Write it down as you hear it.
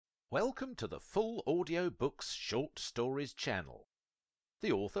Welcome to the Full Audio Books Short Stories channel.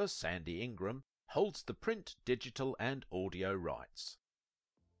 The author, Sandy Ingram, holds the print, digital and audio rights.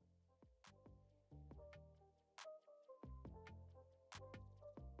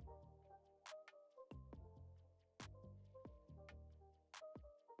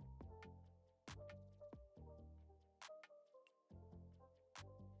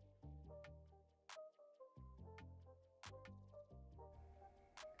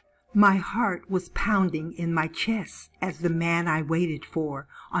 My heart was pounding in my chest as the man I waited for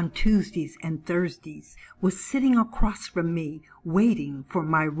on Tuesdays and Thursdays was sitting across from me waiting for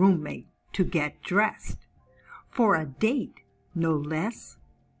my roommate to get dressed. For a date, no less.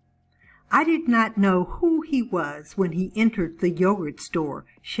 I did not know who he was when he entered the yogurt store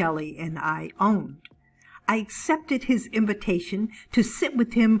Shelley and I owned. I accepted his invitation to sit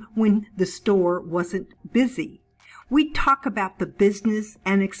with him when the store wasn't busy. We'd talk about the business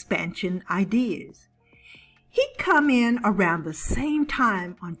and expansion ideas. He'd come in around the same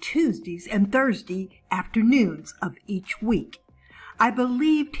time on Tuesdays and Thursday afternoons of each week. I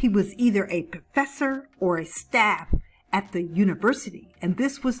believed he was either a professor or a staff at the university, and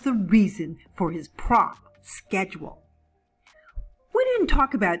this was the reason for his prompt schedule. We didn't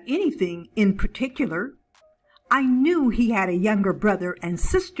talk about anything in particular. I knew he had a younger brother and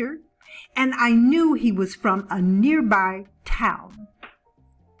sister, and I knew he was from a nearby town.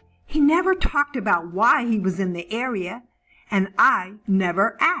 He never talked about why he was in the area, and I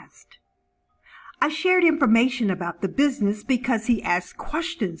never asked. I shared information about the business because he asked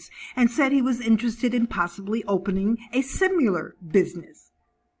questions and said he was interested in possibly opening a similar business.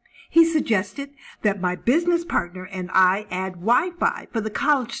 He suggested that my business partner and I add Wi-Fi for the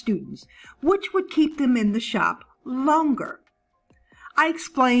college students, which would keep them in the shop longer. I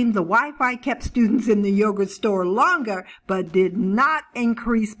explained the Wi-Fi kept students in the yogurt store longer, but did not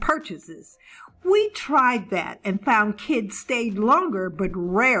increase purchases. We tried that and found kids stayed longer, but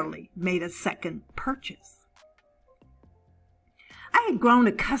rarely made a second purchase. I had grown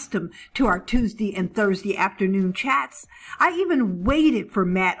accustomed to our Tuesday and Thursday afternoon chats. I even waited for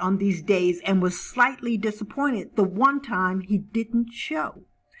Matt on these days and was slightly disappointed the one time he didn't show.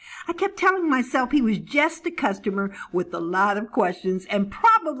 I kept telling myself he was just a customer with a lot of questions and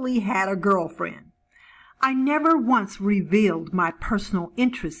probably had a girlfriend. I never once revealed my personal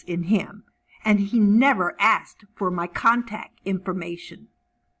interest in him, and he never asked for my contact information.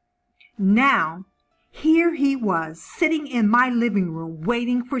 Now, here he was sitting in my living room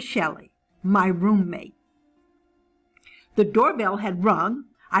waiting for Shelley, my roommate. The doorbell had rung.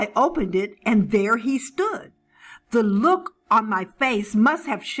 I opened it, and there he stood. The look on my face must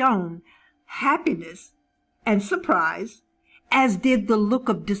have shown happiness and surprise, as did the look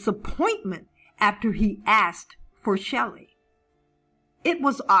of disappointment after he asked for Shelley. It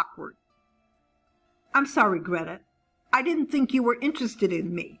was awkward. "I'm sorry, Gretta. I didn't think you were interested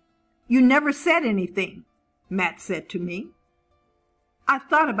in me. You never said anything," Matt said to me. I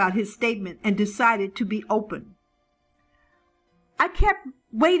thought about his statement and decided to be open. "I kept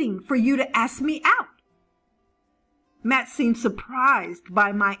waiting for you to ask me out." Matt seemed surprised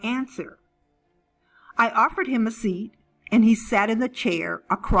by my answer. I offered him a seat, and he sat in the chair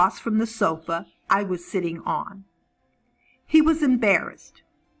across from the sofa I was sitting on. He was embarrassed.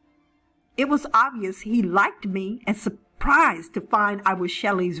 It was obvious he liked me and surprised to find I was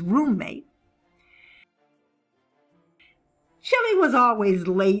Shelley's roommate. Shelley was always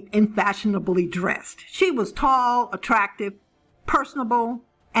late and fashionably dressed. She was tall, attractive, personable,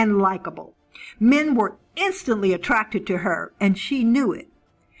 and likable. Men were instantly attracted to her, and she knew it.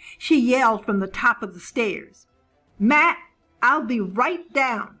 She yelled from the top of the stairs, "Matt, I'll be right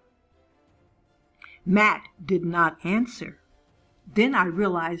down." Matt did not answer. Then I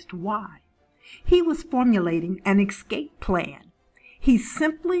realized why. He was formulating an escape plan. He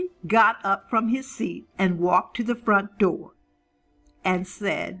simply got up from his seat and walked to the front door and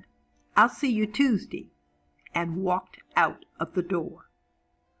said, "I'll see you Tuesday," and walked out of the door.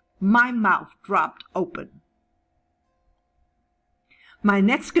 My mouth dropped open. My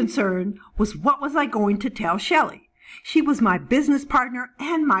next concern was, what was I going to tell Shelley? She was my business partner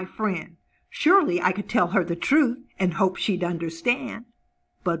and my friend. Surely I could tell her the truth and hope she'd understand.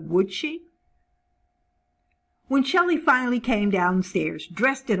 But would she? When Shelley finally came downstairs,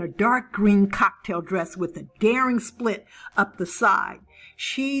 dressed in a dark green cocktail dress with a daring split up the side,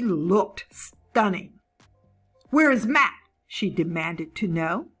 she looked stunning. "Where is Matt?" she demanded to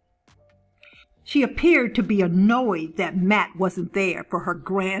know. She appeared to be annoyed that Matt wasn't there for her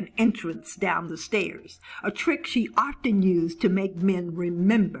grand entrance down the stairs, a trick she often used to make men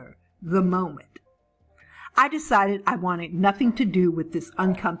remember the moment. I decided I wanted nothing to do with this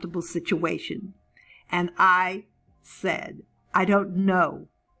uncomfortable situation. And I said, "I don't know."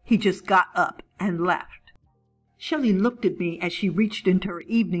 He just got up and left. Shelley looked at me as she reached into her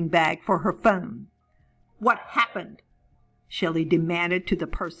evening bag for her phone. "What happened?" Shelley demanded to the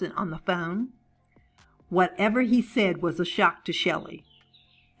person on the phone. Whatever he said was a shock to Shelley,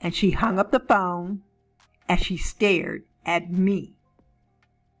 and she hung up the phone as she stared at me.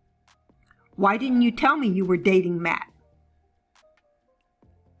 "Why didn't you tell me you were dating Matt?"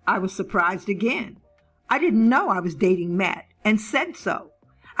 I was surprised again. I didn't know I was dating Matt and said so.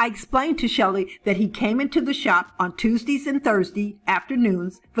 I explained to Shelley that he came into the shop on Tuesdays and Thursday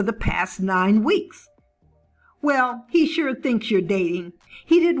afternoons for the past 9 weeks. "Well, he sure thinks you're dating.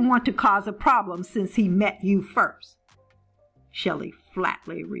 He didn't want to cause a problem since he met you first," Shelley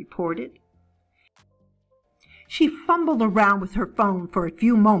flatly reported. She fumbled around with her phone for a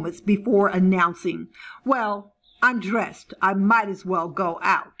few moments before announcing, "Well, I'm dressed. I might as well go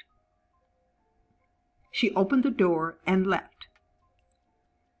out." She opened the door and left.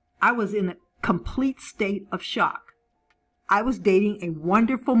 I was in a complete state of shock. I was dating a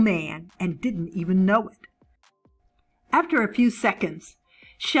wonderful man and didn't even know it. After a few seconds,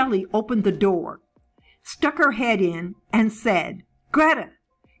 Shelley opened the door, stuck her head in, and said, "Gretta,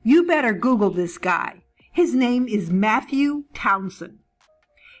 you better Google this guy. His name is Matthew Townsend.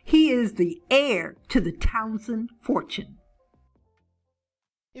 He is the heir to the Townsend fortune."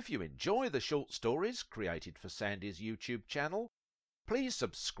 If you enjoy the short stories created for Sandy's YouTube channel, please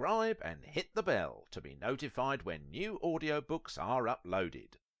subscribe and hit the bell to be notified when new audiobooks are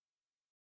uploaded.